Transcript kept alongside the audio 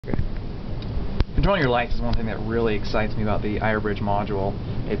Controlling your lights is one thing that really excites me about the ioBridge module.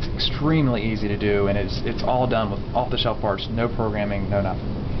 It's extremely easy to do, and it's all done with off-the-shelf parts, no programming, no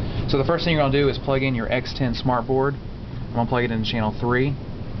nothing. So the first thing you're going to do is plug in your x10 smart board. I'm going to plug it into channel 3, and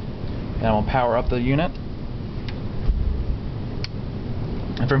I'm going to power up the unit.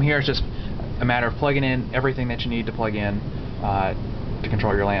 And from here it's just a matter of plugging in everything that you need to plug in to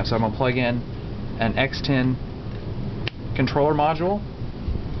control your lamp. So I'm going to plug in an x10 controller module.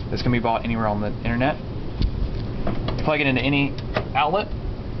 This can be bought anywhere on the internet. Plug it into any outlet,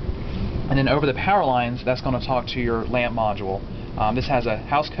 and then over the power lines, that's going to talk to your lamp module. This has a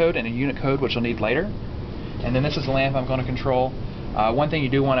house code and a unit code, which you'll need later. And then this is the lamp I'm going to control. One thing you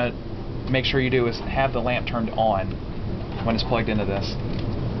do want to make sure you do is have the lamp turned on when it's plugged into this.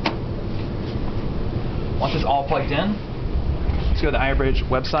 Once it's all plugged in, let's go to the ioBridge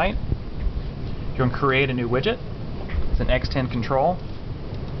website. You're going to create a new widget. It's an x10 control.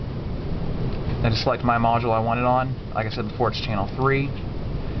 I just select my module I want it on. Like I said before, it's channel 3.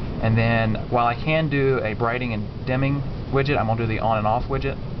 And then while I can do a brightening and dimming widget, I'm going to do the on and off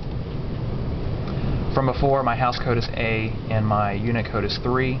widget. From before, my house code is A and my unit code is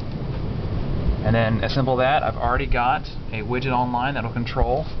 3. And then as simple as that, I've already got a widget online that will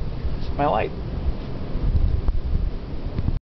control my light.